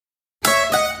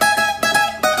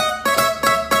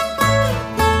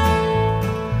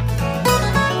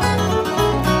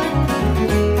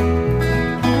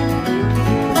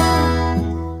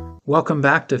Welcome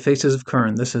back to Faces of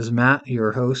Kern. This is Matt,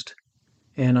 your host,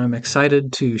 and I'm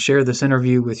excited to share this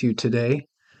interview with you today.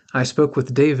 I spoke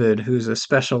with David, who's a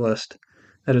specialist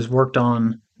that has worked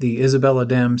on the Isabella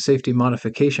Dam Safety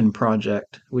Modification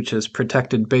Project, which has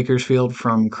protected Bakersfield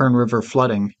from Kern River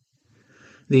flooding.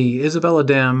 The Isabella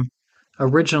Dam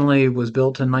originally was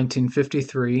built in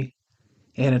 1953,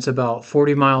 and it's about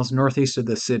 40 miles northeast of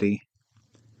the city.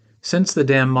 Since the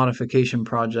dam modification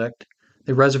project,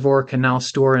 the reservoir can now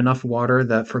store enough water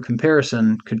that, for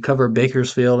comparison, could cover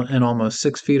Bakersfield in almost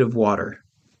 6 feet of water.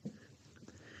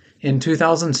 In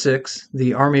 2006,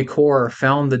 the Army Corps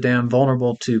found the dam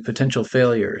vulnerable to potential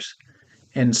failures,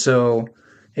 and so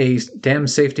a dam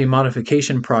safety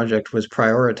modification project was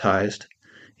prioritized,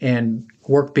 and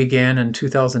work began in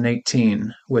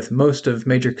 2018, with most of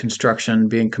major construction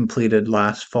being completed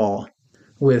last fall,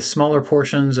 with smaller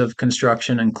portions of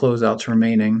construction and closeouts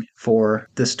remaining for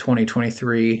this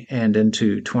 2023 and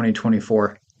into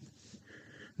 2024.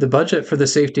 The budget for the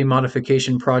safety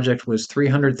modification project was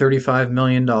 $335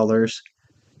 million,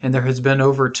 and there has been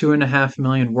over 2.5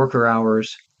 million worker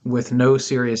hours with no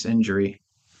serious injury.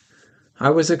 I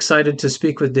was excited to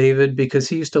speak with David because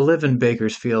he used to live in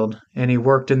Bakersfield, and he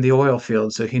worked in the oil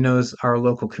field, so he knows our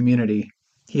local community.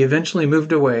 He eventually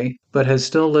moved away, but has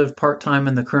still lived part-time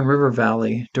in the Kern River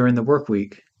Valley during the work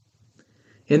week.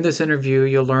 In this interview,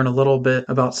 you'll learn a little bit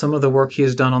about some of the work he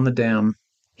has done on the dam.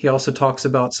 He also talks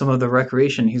about some of the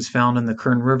recreation he's found in the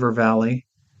Kern River Valley,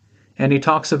 and he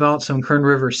talks about some Kern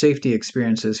River safety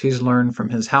experiences he's learned from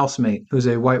his housemate, who's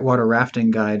a whitewater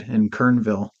rafting guide in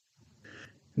Kernville.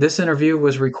 This interview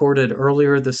was recorded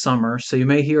earlier this summer, so you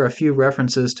may hear a few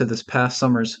references to this past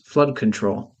summer's flood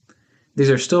control. These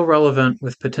are still relevant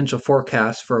with potential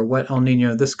forecasts for a wet El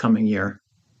Nino this coming year.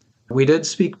 We did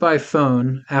speak by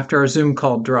phone after our Zoom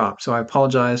call dropped, so I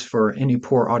apologize for any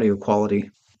poor audio quality.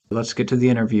 Let's get to the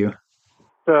interview.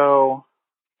 So,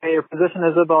 your position,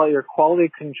 Isabella, your quality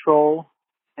control,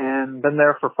 and been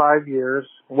there for 5 years.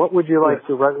 What would you like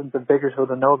the residents of Bakersfield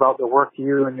to know about the work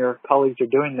you and your colleagues are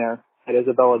doing there at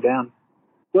Isabella Dam?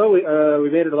 Well, we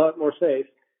made it a lot more safe.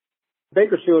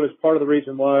 Bakersfield is part of the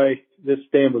reason why this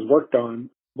dam was worked on.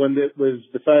 When it was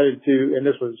decided to, and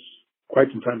this was quite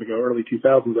some time ago, early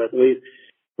 2000s, I believe,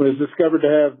 when it was discovered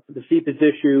to have the seepage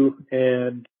issue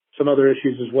and some other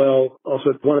issues as well.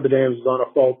 Also, one of the dams was on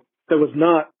a fault that was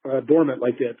not dormant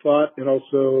like they had thought, and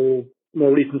also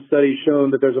more recent studies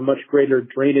shown that there's a much greater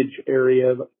drainage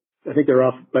area. I think they're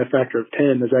off by a factor of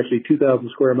 10. There's actually 2,000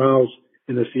 square miles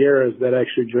in the Sierras that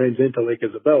actually drains into Lake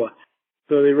Isabella.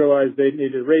 So they realized they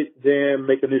needed to raise the dam,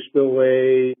 make a new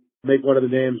spillway, make one of the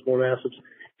dams more massive,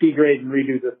 degrade and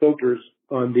redo the filters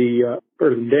on the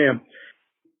earthen dam.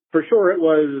 For sure, it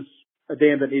was a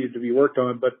dam that needed to be worked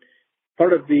on, but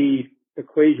part of the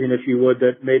equation, if you would,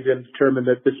 that made them determine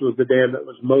that this was the dam that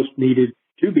was most needed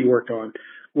to be worked on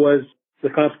was the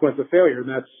consequence of failure, and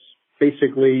that's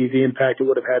basically the impact it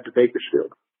would have had to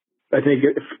Bakersfield. I think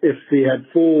if they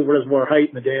had full reservoir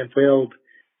height and the dam failed,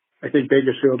 I think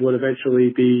Bakersfield would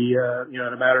eventually be, in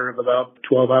a matter of about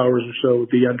 12 hours or so, would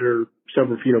be under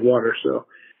several feet of water. So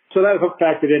that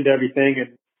factored into everything,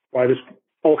 and why this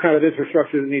all kind of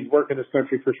infrastructure that needs work in this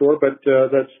country for sure. But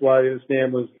that's why this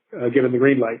dam was given the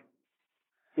green light.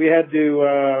 We had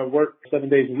to work 7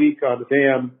 days a week on the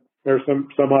dam. There are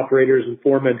some operators and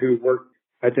foremen who worked,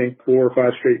 I think, 4 or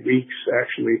 5 straight weeks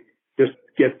actually, just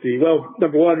get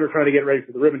number one, we're trying to get ready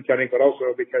for the ribbon cutting, but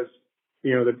also because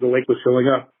the lake was filling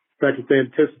up. In fact, they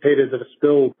anticipated that a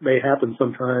spill may happen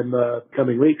sometime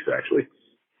coming weeks, actually,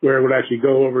 where it would actually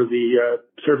go over the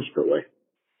service spillway,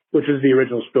 which is the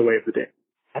original spillway of the dam.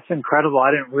 That's incredible. I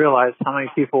didn't realize how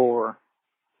many people were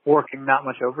working that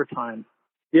much overtime.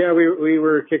 Yeah, we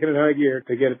were kicking it high gear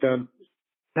to get it done.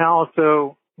 Now,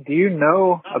 so do you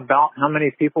know about how many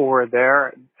people were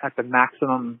there at the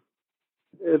maximum?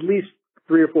 At least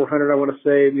 300 or 400, I want to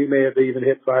say. We may have even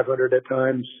hit 500 at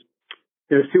times.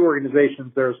 There's 2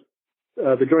 organizations. There's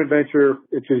the joint venture,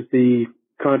 which is the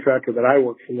contractor that I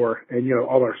work for, and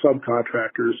all our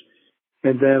subcontractors,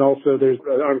 and then also there's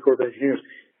the Army Corps of Engineers.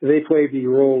 They play the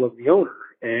role of the owner,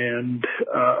 and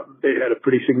they had a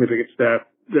pretty significant staff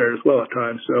there as well at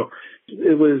times. So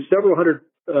it was several hundred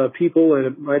people, and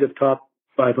it might have topped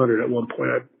 500 at one point,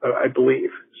 I believe.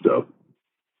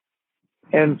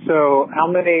 And so, how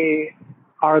many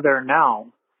are there now?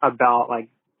 About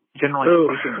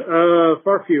generally speaking?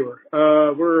 Far fewer.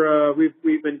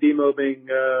 We've been demobbing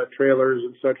trailers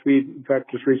and such. We, in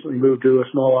fact, just recently moved to a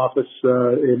small office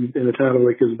in the town of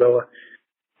Lake Isabella.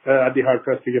 I'd be hard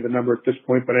pressed to give a number at this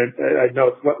point, but I know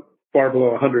it's far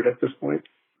below 100 at this point.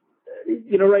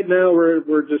 Right now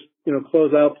we're just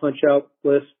close out, punch out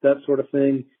list, that sort of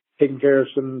thing. taking care of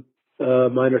some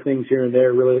minor things here and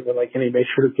there, really like any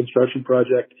major construction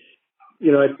project.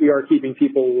 You know, we are keeping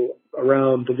people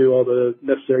around to do all the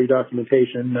necessary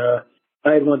documentation.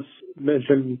 I had once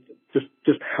mentioned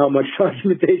just how much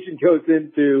documentation goes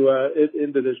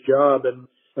into this job, and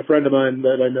a friend of mine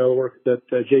that I know works at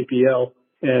JPL,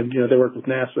 and they work with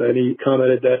NASA, and he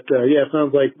commented that it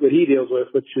sounds like what he deals with,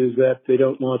 which is that they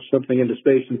don't launch something into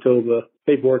space until the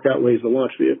paperwork outweighs the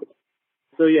launch vehicle.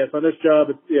 So yes, on this job,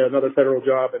 it's another federal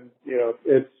job, and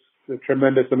it's a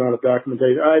tremendous amount of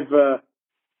documentation. I've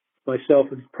myself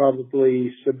have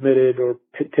probably submitted or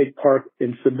take part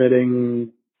in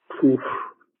submitting,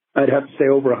 I'd have to say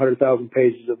over 100,000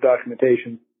 pages of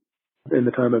documentation in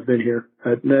the time I've been here.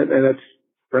 And that's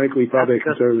frankly probably a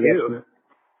conservative estimate.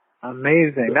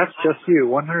 Amazing. That's just you,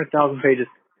 100,000 pages.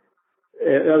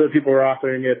 Other people are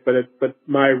authoring it, but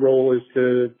my role is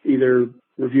to either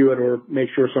review it or make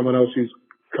sure someone else who's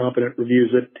competent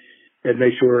reviews it and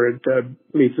make sure it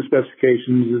meets the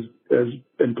specifications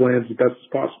and plans as best as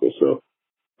possible. So,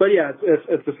 but yeah,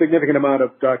 it's a significant amount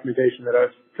of documentation that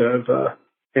I've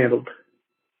handled.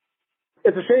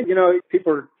 It's a shame,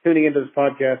 people are tuning into this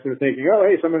podcast and are thinking, oh,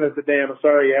 hey, someone at the dam. I'm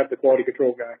sorry, you have the quality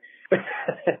control guy.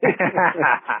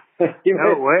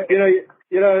 No way.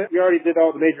 You already did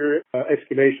all the major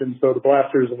excavations, so the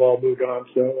blasters have all moved on.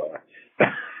 So,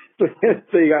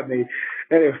 so you got me.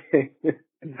 Anyway.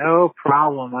 No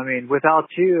problem. I mean, without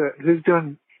you,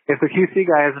 if the QC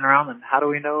guy isn't around, then how do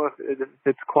we know if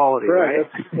it's quality, right?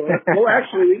 Well,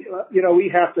 actually, we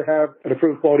have to have an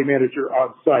approved quality manager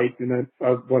on site, and then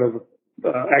one of the,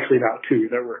 actually not two,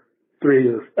 there were three,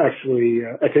 or actually,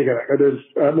 I take it back,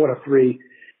 I'm one of three.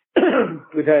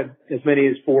 We've had as many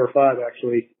as 4 or 5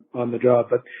 actually on the job,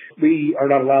 but we are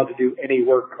not allowed to do any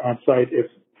work on site if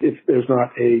there's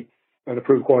not an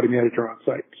approved quality manager on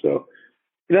site. So,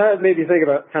 that made me think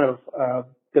about kind of a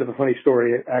bit of a funny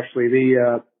story, actually.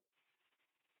 I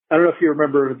don't know if you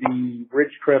remember the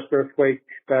Ridgecrest earthquake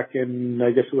back in,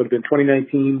 I guess it would have been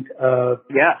 2019.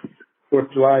 Yes. 4th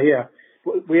of July, yeah.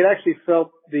 We had actually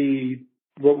felt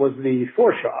what was the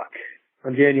foreshock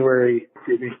on July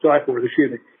 4th,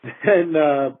 excuse me. And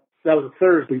that was a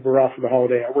Thursday. We were off for the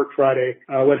holiday. I worked Friday.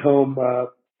 I went home,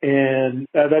 and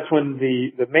that's when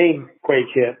the main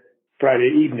quake hit.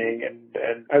 Friday evening,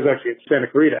 and I was actually at Santa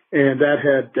Clarita, and that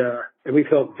and we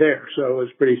felt there, so it was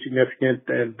pretty significant.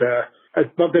 And I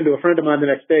bumped into a friend of mine the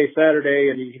next day, Saturday,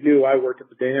 and he knew I worked at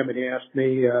the dam, and he asked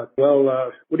me,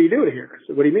 what do you do here? I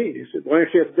said, what do you mean? He said, why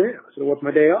aren't you at the dam? I said, what's my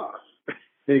day off?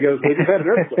 And he goes, well, you've had an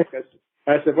earthquake.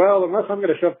 I said, well, unless I'm going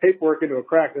to shove paperwork into a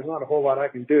crack, there's not a whole lot I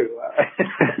can do.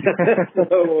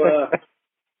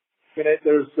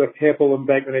 There's a handful of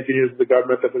embankment engineers of the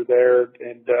government that were there,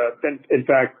 and in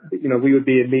fact, we would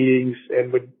be in meetings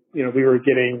and we were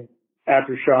getting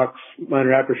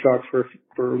minor aftershocks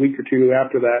for a week or two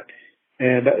after that,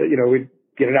 and we'd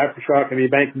get an aftershock, and the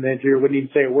embankment engineer wouldn't even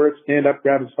say a word, stand up,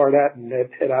 grab his hard hat, and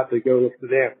head out to go look at the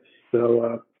dam.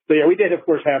 So yeah, we did of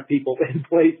course have people in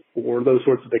place for those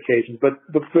sorts of occasions, but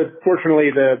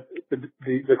fortunately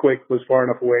the quake was far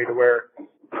enough away to where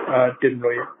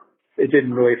it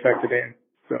didn't really affect the dam.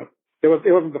 So it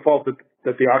wasn't the fault that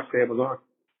the ox dam was on.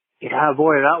 Yeah,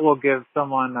 boy, that will give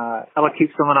someone, that'll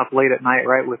keep someone up late at night,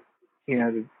 right? With,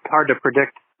 it's hard to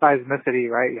predict seismicity,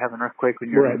 right? You have an earthquake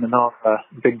when you're in the middle of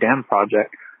a big dam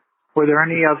project. Were there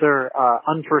any other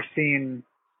unforeseen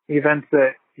events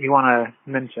that you want to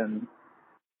mention?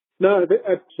 No,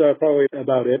 that's probably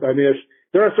about it. I mean,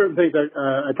 there are certain things that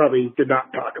I probably did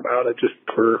not talk about, just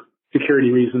for security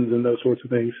reasons and those sorts of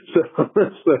things. So.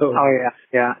 Oh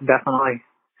yeah, definitely.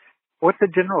 What's the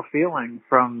general feeling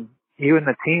from you and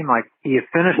the team? Like, you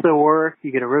finish the work,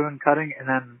 you get a ribbon cutting, and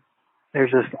then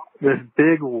there's this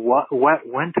big wet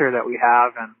winter that we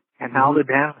have, and now the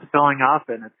dam is filling up,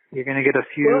 and you're going to get a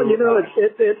few. Well,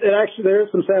 it actually, there is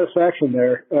some satisfaction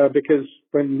there, because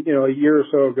when, a year or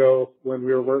so ago when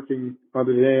we were working on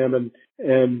the dam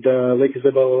and Lake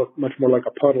Isabella looked much more like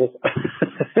a puddle.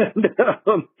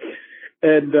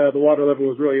 And the water level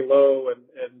was really low, and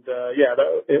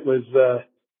it was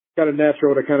kind of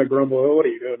natural to kind of grumble, oh, what are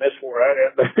you doing this for?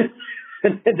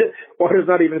 And the water's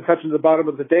not even touching the bottom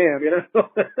of the dam,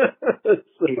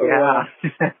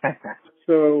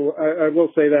 So I will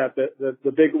say that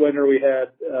the big winter we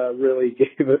had really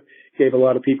gave a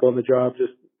lot of people on the job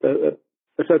just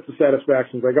a sense of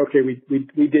satisfaction. It's like, okay,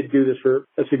 we did do this for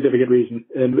a significant reason,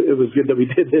 and it was good that we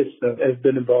did this and have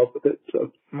been involved with it.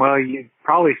 So, well, you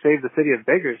probably saved the city of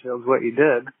Bakersfield is what you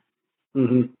did.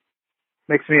 Mm-hmm.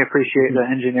 Makes me appreciate the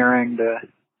engineering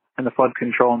and the flood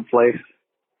control in place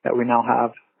that we now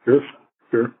have.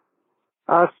 Sure.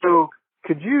 So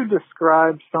could you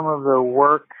describe some of the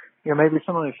work Maybe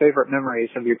some of your favorite memories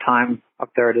of your time up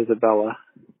there at Isabella.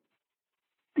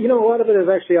 A lot of it is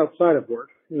actually outside of work.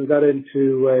 We got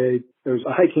into there was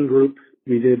a hiking group.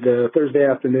 We did Thursday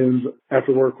afternoons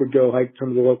after work. We'd go hike some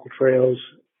of the local trails,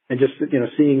 and just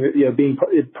seeing being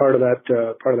part of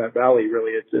that valley.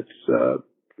 Really, it's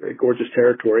a gorgeous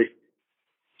territory.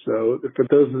 So for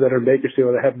those that are in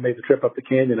Bakersfield that haven't made the trip up the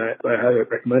canyon, I highly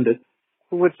recommend it.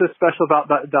 What's so special about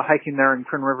the hiking there in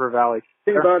Kern River Valley?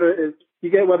 The thing about it is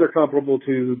you get weather comparable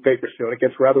to Bakersfield. It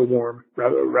gets rather warm,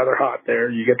 rather hot there.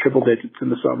 You get triple digits in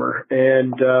the summer,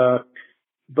 and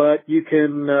but you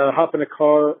can hop in a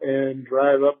car and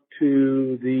drive up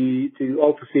to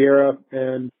Alta Sierra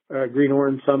and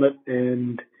Greenhorn Summit,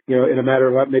 and in a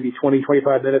matter of maybe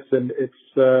 20-25 minutes, and it's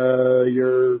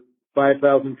you're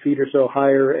 5,000 feet or so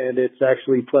higher, and it's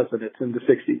actually pleasant. It's in the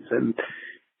 60s, and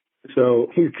so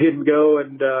you can go,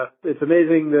 and it's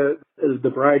amazing the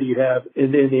variety you have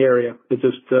in the area. It's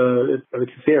just it's the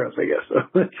Sierras, I guess.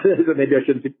 So maybe I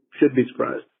should be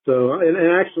surprised. So and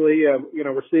actually,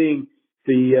 we're seeing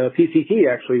the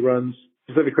PCT actually runs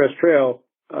Pacific Crest Trail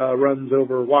runs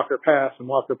over Walker Pass, and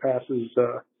Walker Pass is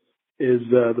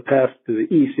the pass to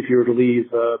the east if you were to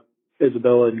leave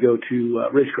Isabella and go to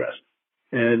Ridgecrest.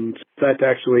 And that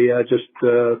actually just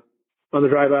on the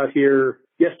drive out here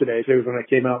yesterday, so it was when I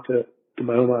came out to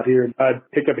my home out here, and I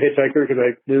picked up a hitchhiker because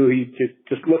I knew he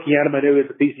just looking at him, I knew he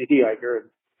was a PCT hiker. And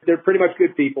they're pretty much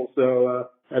good people, so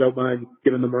I don't mind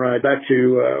giving them a ride back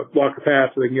to Walker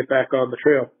Pass so they can get back on the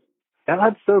trail. Yeah,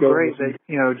 that's so great that,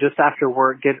 just after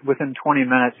work, get within 20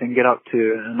 minutes and get up to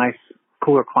a nice,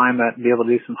 cooler climate and be able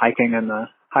to do some hiking in the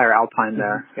higher alpine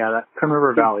there. Yeah, that Kern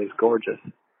River Valley is gorgeous.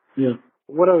 Yeah.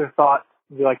 What other thoughts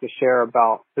would you like to share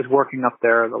about just working up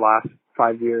there the last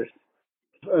 5 years?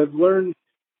 I've learned,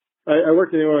 I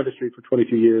worked in the oil industry for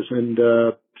 22 years, and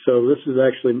so this is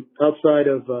actually outside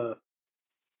of,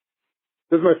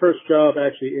 this is my first job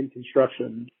actually in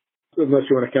construction, unless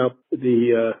you want to count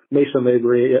the mason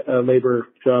labor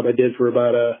job I did for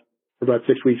about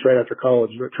 6 weeks right after college,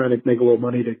 trying to make a little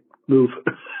money to move.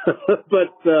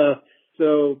 But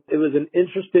so it was an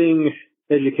interesting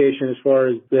education as far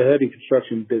as the heavy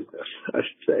construction business, I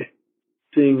should say,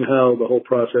 seeing how the whole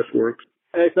process works.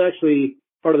 It's actually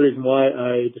part of the reason why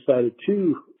I decided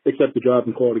to accept the job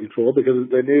in quality control, because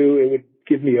I knew it would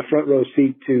give me a front row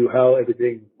seat to how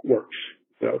everything works.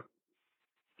 So,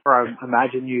 or I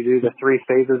imagine you do the 3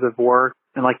 phases of work,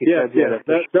 and like you said,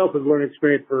 that itself is a learning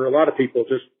experience for a lot of people.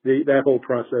 Just that whole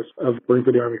process of working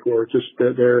for the Army Corps. Just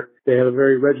that they have a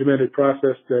very regimented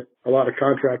process that a lot of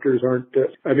contractors aren't.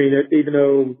 Even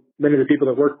though many of the people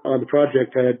that worked on the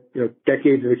project had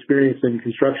decades of experience in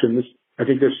construction, I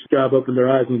think this job opened their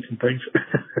eyes on some things.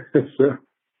 So,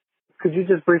 could you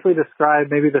just briefly describe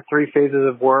maybe the 3 phases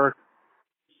of work?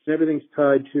 Everything's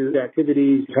tied to the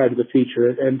activities, tied to the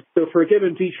feature. And so for a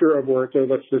given feature of work, so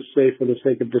let's just say for the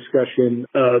sake of discussion,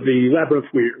 the labyrinth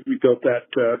we built that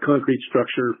concrete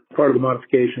structure, part of the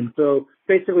modification. So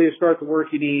basically to start the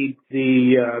work, you need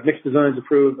the mixed designs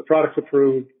approved, the products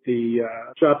approved, the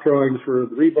shop drawings for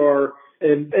the rebar.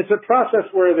 And it's a process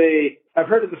where I've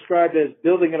heard it described as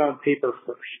building it on paper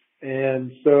first.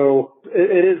 And so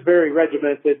it is very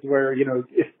regimented where,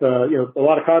 if, a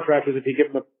lot of contractors, if you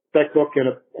give them a spec book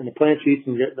and a plan sheets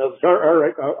and they'll say, all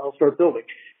right, I'll start building.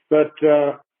 But,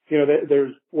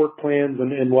 there's work plans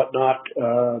and whatnot,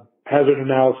 hazard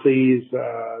analyses,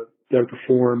 that are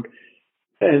performed.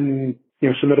 And,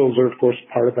 submittals are of course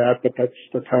part of that, but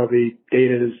that's how the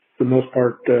data is for the most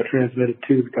part, transmitted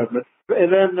to the government. And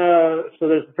then, so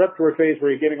there's the preparatory phase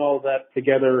where you're getting all of that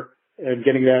together and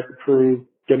getting that approved,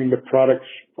 getting the products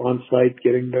on site,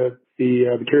 getting the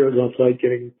materials on site,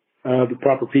 getting the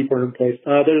proper people are in place.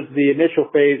 There's the initial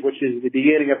phase, which is the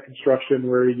beginning of construction,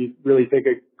 where you really take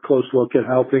a close look at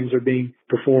how things are being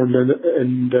performed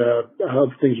and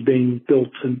how things are being built,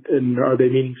 and are they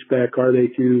meeting spec? Are they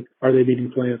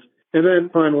meeting plans? And then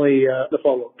finally, the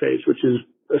follow-up phase, which is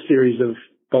a series of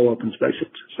follow-up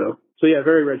inspections. So yeah,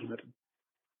 very regimented.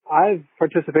 I've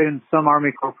participated in some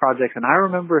Army Corps projects, and I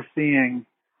remember seeing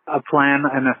a plan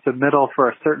and a submittal for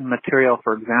a certain material,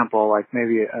 for example, like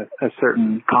maybe a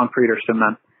certain concrete or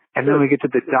cement. And then we get to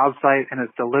the job site and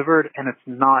it's delivered and it's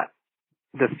not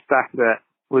the spec that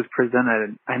was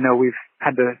presented. I know we've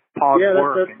had to pause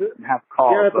work and have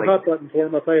calls. Yeah, that's a hot button for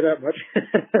them, I'll tell you that much.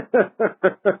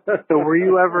 So were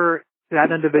you ever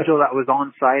that individual that was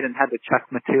on site and had to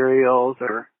check materials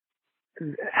or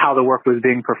how the work was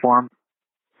being performed?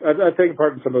 I've taken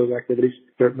part in some of those activities,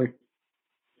 certainly.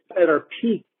 At our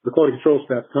peak, the quality control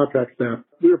staff, contract staff,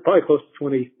 we were probably close to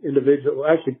 20 individuals.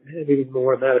 Actually, maybe even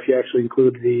more than that if you actually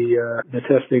include the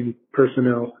testing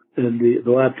personnel and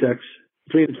the lab techs.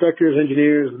 between inspectors,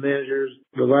 engineers, the managers,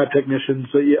 the lab technicians.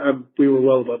 So yeah, we were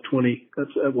well above 20.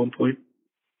 That's at one point.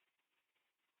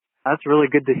 That's really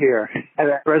good to hear. As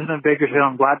a resident of Bakersfield,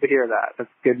 I'm glad to hear that. That's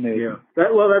good news. Yeah.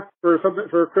 That's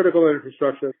for critical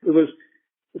infrastructure. It was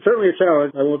certainly a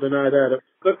challenge. I won't deny that.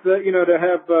 But to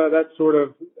have that sort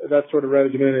of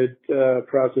regimented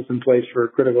process in place for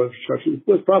critical infrastructure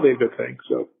was probably a good thing.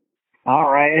 So.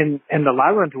 All right, and the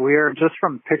labyrinth weir, just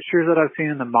from pictures that I've seen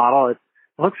in the model, it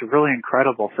looks really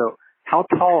incredible. So, how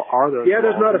tall are those? Yeah,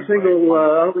 there's not a single.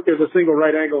 I don't think there's a single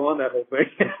right angle on that whole thing.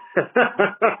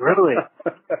 Really?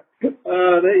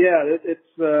 It's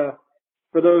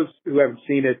for those who haven't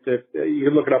seen it, you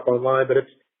can look it up online. But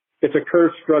it's a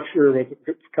curved structure with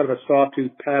kind of a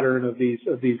sawtooth pattern of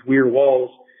these weir walls,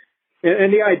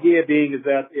 and the idea being is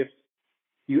that if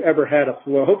you ever had a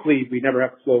flow, hopefully we never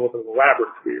have to flow over the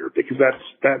labyrinth weir, because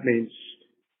that means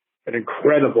an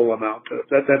incredible amount of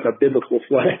that's a biblical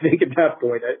flood, I think, at that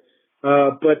point.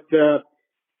 But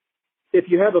if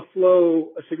you have a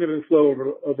significant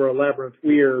flow over a labyrinth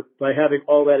weir, by having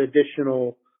all that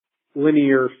additional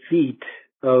linear feet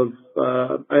of,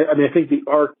 I think the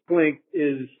arc length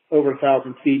is over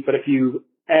 1,000 feet, but if you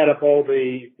add up all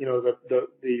the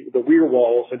weir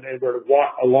walls and were to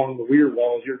walk along the weir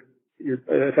walls,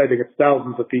 I think it's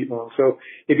thousands of feet long. So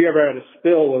if you ever had a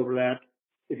spill over that,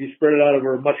 if you spread it out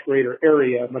over a much greater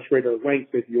area, much greater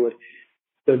length, if you would,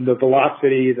 then the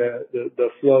velocity, the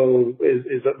flow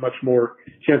is a much more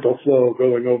gentle flow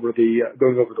going over the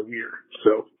weir.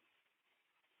 So.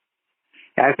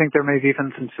 Yeah, I think there may be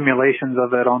even some simulations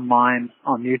of it online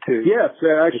on YouTube. Yes,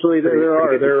 actually there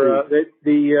are. It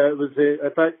was I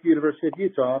thought University of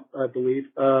Utah, I believe.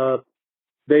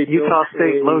 Utah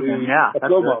State Logan, yeah, a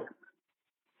flow model.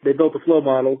 They built a flow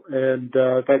model and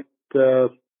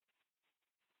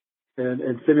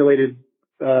and simulated.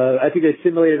 I think they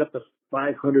simulated up to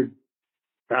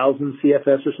 500,000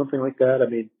 CFS or something like that. I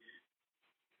mean,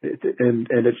 and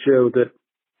it showed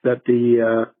that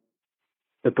the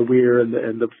weir and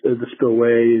the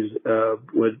spillways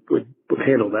would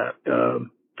handle that.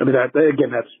 I mean,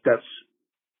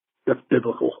 that's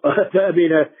biblical. I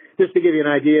mean, just to give you an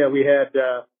idea, we had.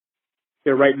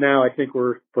 Right now, I think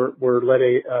we're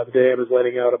letting the dam is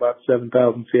letting out about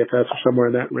 7,000 CFS or somewhere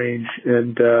in that range.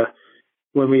 And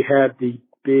when we had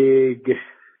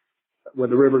when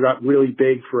the river got really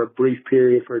big for a brief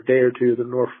period, for a day or two, the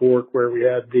North Fork, where we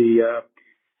had the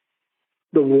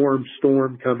warm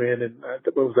storm come in, and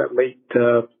what was that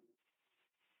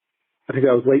I think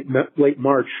that was late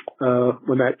March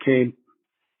when that came,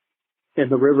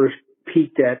 and the river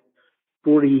peaked at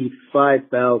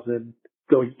 45,000.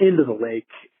 Going into the lake,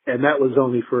 and that was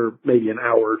only for maybe an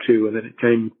hour or two, and then it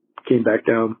came back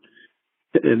down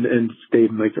and stayed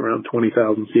in like around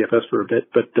 20,000 CFS for a bit.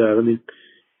 But I mean,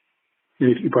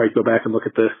 you probably go back and look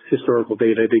at the historical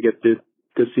data to get to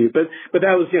see it. But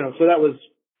that was so that was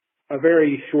a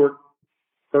very short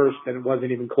burst, and it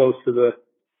wasn't even close to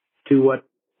what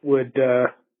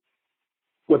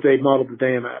they modeled the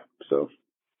dam at. So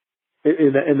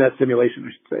in that simulation,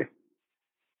 I should say.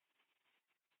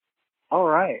 All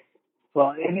right.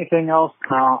 Well, anything else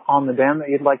on the dam that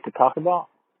you'd like to talk about?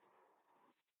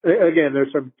 Again,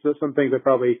 there's some things I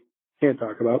probably can't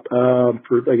talk about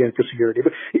for security.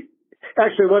 But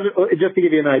actually, just to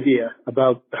give you an idea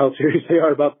about how serious they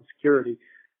are about the security,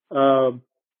 some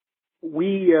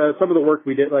of the work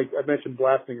we did, like I mentioned,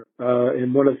 blasting,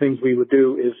 and one of the things we would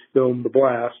do is film the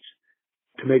blast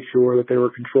to make sure that they were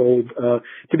controlled.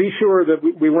 To be sure that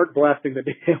we weren't blasting the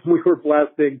dam, we were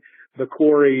blasting the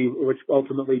quarry, which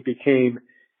ultimately became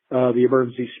the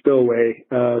emergency spillway.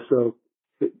 So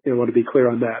I want to be clear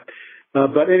on that.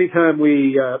 But anytime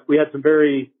we had some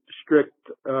very strict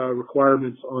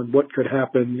requirements on what could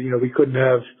happen. We couldn't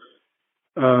have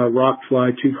rock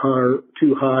fly too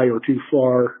high or too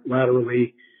far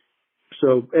laterally.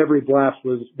 So every blast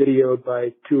was videoed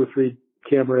by 2 or 3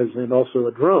 cameras and also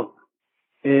a drone.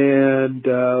 And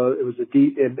it was a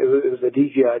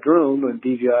DJI drone, and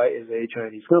DJI is a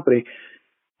Chinese company.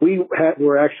 We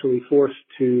were actually forced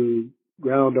to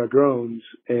ground our drones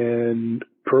and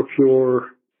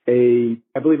procure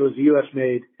I believe it was a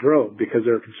U.S.-made drone because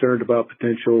they're concerned about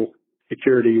potential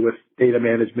security with data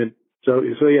management. So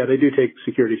yeah, they do take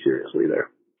security seriously there.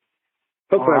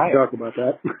 Hopefully I can talk about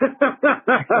that.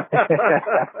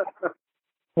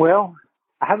 Well,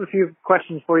 I have a few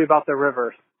questions for you about the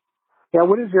rivers. Yeah,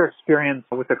 what is your experience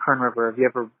with the Kern River? Have you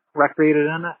ever recreated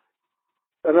in it?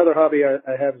 Another hobby I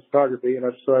have is photography, and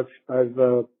I've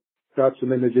got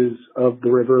some images of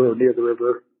the river or near the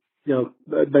river. I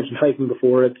mentioned hiking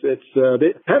before. I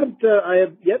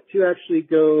have yet to actually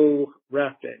go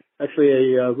rafting.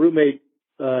 Actually, a roommate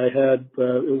I had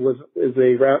as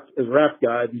a raft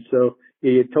guide, and so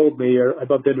he had told me, or I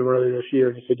bumped into him earlier this year,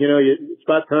 and he said, it's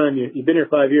about time you've been here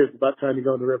 5 years. It's about time you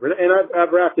go on the river. And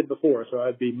I've rafted before, so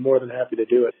I'd be more than happy to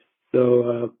do it.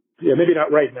 So yeah, maybe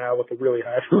not right now with the really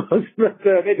high flows, but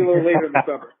maybe a little later in the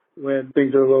summer when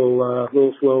things are a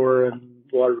little slower and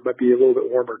the water might be a little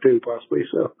bit warmer too, possibly.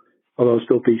 So, although it'll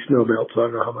still be snow melt, so I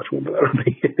don't know how much warmer that'll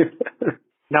be.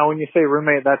 Now, when you say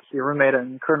roommate, that's your roommate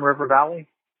in Kern River Valley?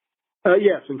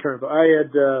 Yes, in Kern.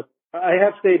 I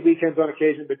have stayed weekends on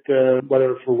occasion, but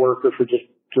whether for work or for just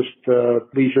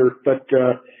leisure. But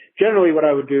generally, what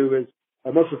I would do is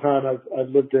most of the time I've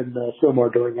lived in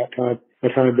Sylmar during my time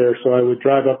there, so I would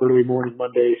drive up early morning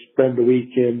Monday, spend the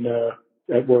week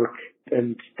at work,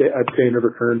 and I'd stay in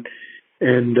River Kern,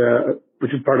 and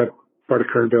which is part of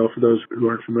Kernville for those who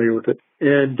aren't familiar with it,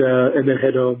 and then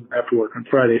head home after work on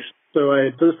Fridays. So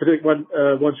this particular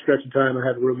one stretch in time, I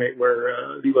had a roommate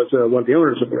where he was one of the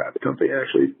owners of the rabbit company,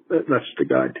 actually, not just a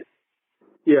guide.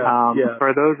 Yeah.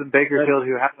 For those in Bakersfield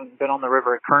who haven't been on the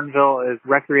river, Kernville is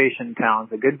recreation town.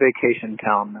 It's a good vacation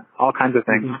town, all kinds of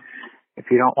things. Mm-hmm. If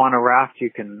you don't want to raft, you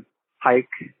can hike,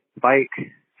 bike,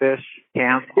 fish,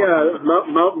 camp. Yeah,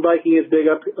 mountain biking is big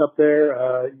up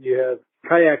there. You have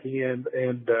kayaking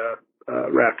and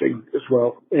rafting as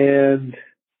well. And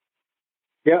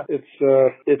yeah, it's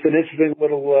an interesting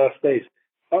little space.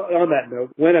 On that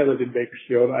note, when I lived in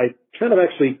Bakersfield, I kind of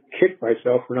actually kicked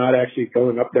myself for not actually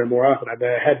going up there more often. I mean,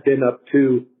 I had been up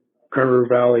to Kern River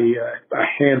Valley a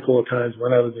handful of times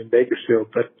when I was in Bakersfield,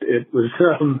 but it was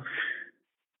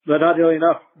but not really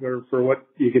enough for what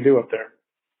you can do up there.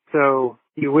 So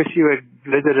you wish you had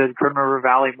visited Kern River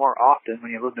Valley more often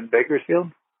when you lived in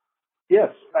Bakersfield?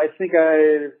 Yes, I think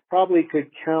I probably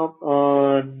could count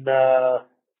on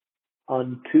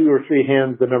 2 or 3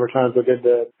 hands the number of times I've been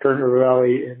to Kern River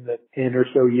Valley in the 10 or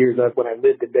so years when I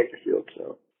lived in Bakersfield.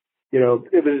 So,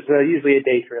 it was usually a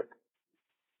day trip.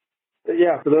 But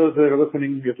yeah, for those that are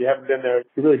listening, if you haven't been there,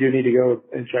 you really do need to go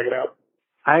and check it out.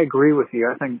 I agree with you.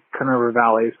 I think Kern River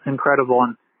Valley is incredible.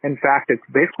 And in fact, it's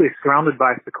basically surrounded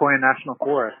by Sequoia National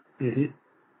Forest. Mm-hmm.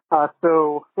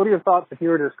 So what are your thoughts if you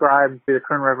were to describe the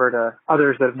Kern River to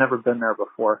others that have never been there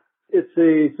before? It's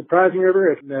a surprising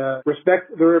river.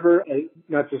 Respect the river,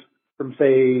 not just from,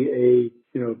 say,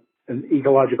 an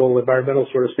ecological, environmental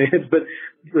sort of stance, but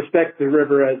respect the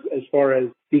river as far as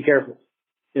be careful.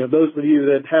 Those of you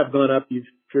that have gone up, you've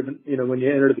driven, when you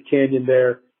enter the canyon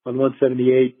there on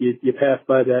 178, you pass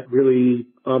by that really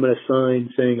ominous sign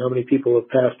saying how many people have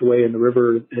passed away in the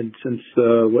river, and since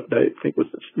what I think was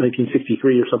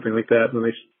 1963 or something like that. And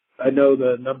I know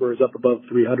the number is up above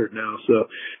 300 now, so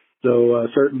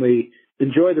certainly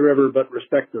enjoy the river, but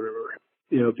respect the river.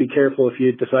 Be careful if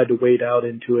you decide to wade out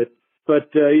into it. But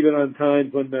even on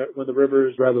times when the river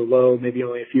is rather low, maybe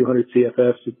only a few hundred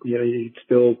CFS, you'd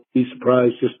still be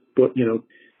surprised just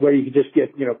where you could just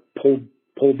get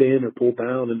pulled in or pulled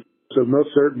down. And so most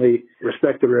certainly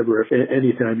respect the river if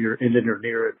anytime you're in it or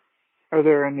near it. Are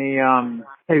there any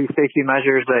maybe safety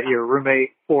measures that your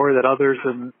roommate or that others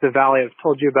in the valley have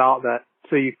told you about that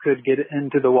so you could get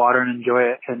into the water and enjoy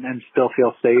it and still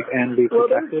feel safe and be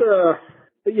protected? Well,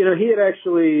 he had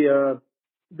actually,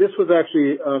 this was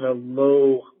actually on a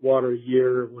low water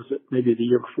year. Was it maybe the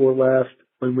year before last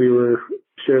when we were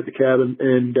shared the cabin?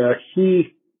 And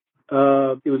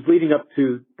it was leading up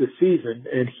to the season,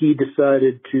 and he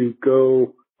decided to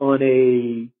go on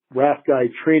a raft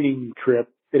guide training trip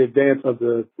in advance of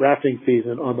the rafting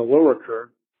season on the lower Kern.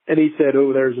 And he said,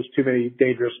 there's just too many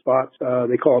dangerous spots.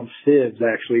 They call them sieves,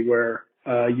 actually, where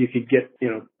you could get,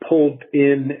 pulled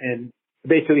in and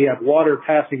basically have water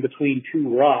passing between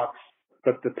 2 rocks,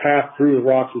 but the path through the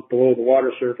rocks is below the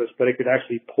water surface, but it could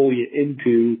actually pull you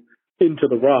into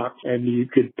the rocks, and you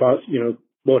could,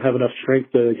 won't have enough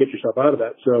strength to get yourself out of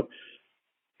that. So,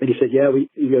 and he said,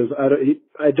 he goes,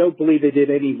 I don't believe they did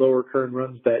any lower Kern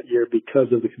runs that year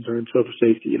because of the concerns for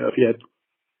safety, if you had.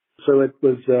 So it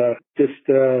was he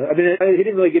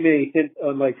didn't really give me any hint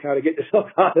on how to get yourself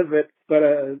out of it, but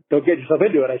don't get yourself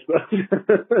into it, I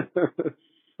suppose.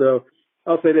 So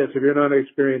I'll say this: if you're not an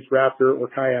experienced rafter or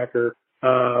kayaker,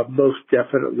 most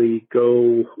definitely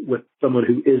go with someone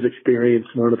who is experienced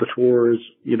in one of the tours,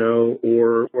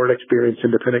 or an experienced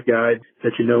independent guide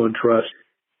that you know and trust,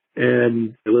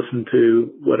 and listen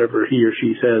to whatever he or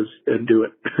she says and do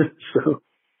it. So.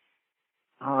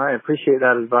 All right, appreciate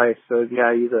that advice. So,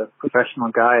 yeah, he's a professional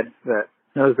guide that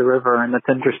knows the river, and it's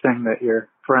interesting that your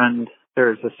friend,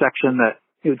 there's a section that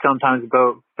he would sometimes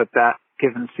boat, but that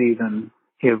given season,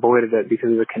 he avoided it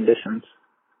because of the conditions.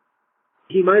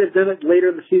 He might have done it later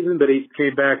in the season, but he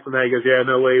came back from that. He goes,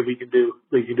 no way we can do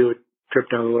a trip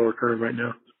down the lower Kern right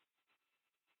now.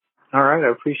 All right, I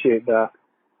appreciate that.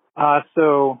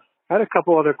 So I had a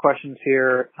couple other questions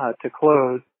here to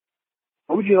close.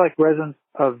 What would you like residents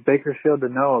of Bakersfield to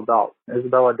know about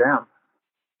Isabella Dam?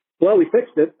 Well, we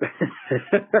fixed it.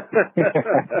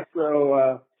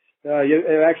 So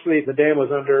actually, the dam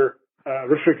was under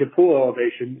restricted pool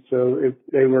elevation, so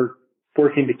they were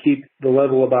working to keep the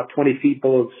level about 20 feet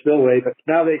below the spillway, but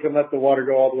now they can let the water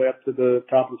go all the way up to the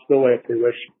top of the spillway if they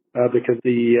wish, because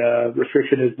the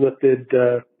restriction is lifted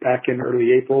back in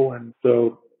early April. And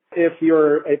so if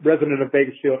you're a resident of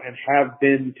Bakersfield and have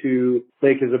been to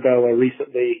Lake Isabella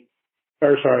recently,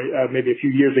 maybe a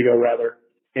few years ago rather,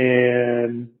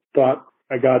 and thought,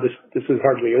 my God, this is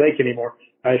hardly a lake anymore,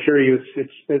 I assure you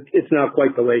it's now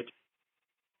quite the lake.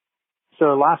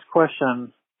 So last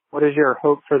question, what is your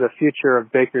hope for the future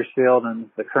of Bakersfield and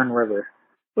the Kern River?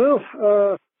 Well,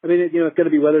 it's going to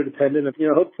be weather dependent.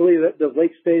 Hopefully the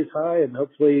lake stays high, and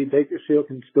hopefully Bakersfield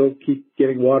can still keep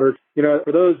getting water.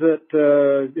 For those that,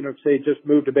 say just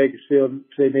moved to Bakersfield,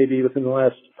 say maybe within the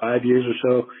last 5 years or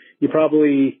so, you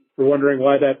probably were wondering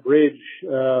why that bridge,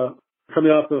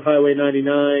 coming off of Highway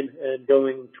 99 and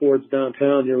going towards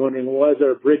downtown, you're wondering, well, why is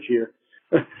there a bridge here?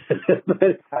 but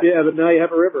now you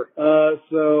have a river.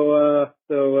 So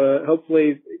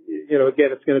hopefully,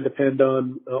 again, it's going to depend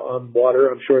on water.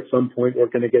 I'm sure at some point we're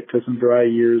going to get to some dry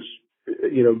years,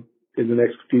 in the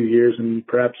next few years, and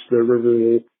perhaps the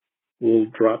river will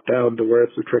drop down to where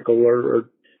it's a trickle, or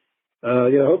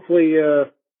hopefully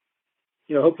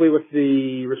with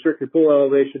the restricted pool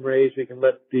elevation raised, we can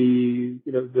let the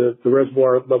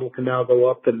reservoir level can now go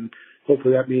up, and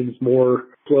hopefully that means more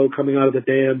flow coming out of the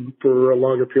dam for a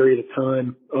longer period of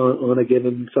time on a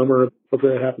given summer.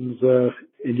 Hopefully that happens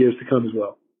in years to come as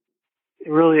well.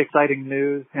 Really exciting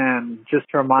news, and just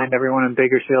to remind everyone in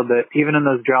Bakersfield that even in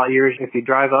those drought years, if you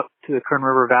drive up to the Kern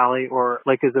River Valley or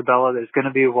Lake Isabella, there's going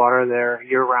to be water there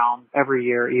year-round, every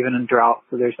year, even in drought.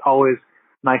 So there's always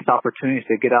nice opportunities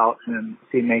to get out and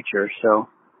see nature. So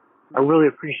I really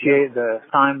appreciate the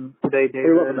time today, David.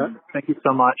 You're welcome. Thank you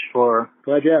so much for...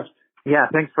 Glad you asked. Yeah,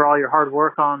 thanks for all your hard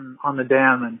work on the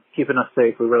dam and keeping us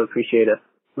safe. We really appreciate it.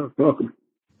 Oh, welcome.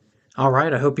 All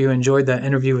right, I hope you enjoyed that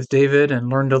interview with David and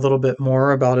learned a little bit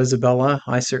more about Isabella.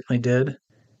 I certainly did.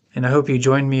 And I hope you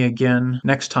join me again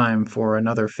next time for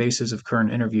another Faces of Kern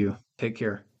interview. Take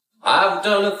care. I've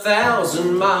done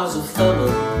 1,000 miles of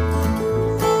thunder.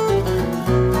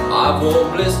 I've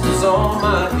worn blisters on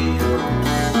my heel,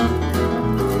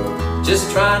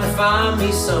 just trying to find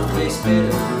me someplace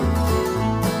better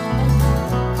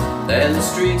than the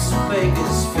streets of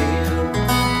Bakersfield.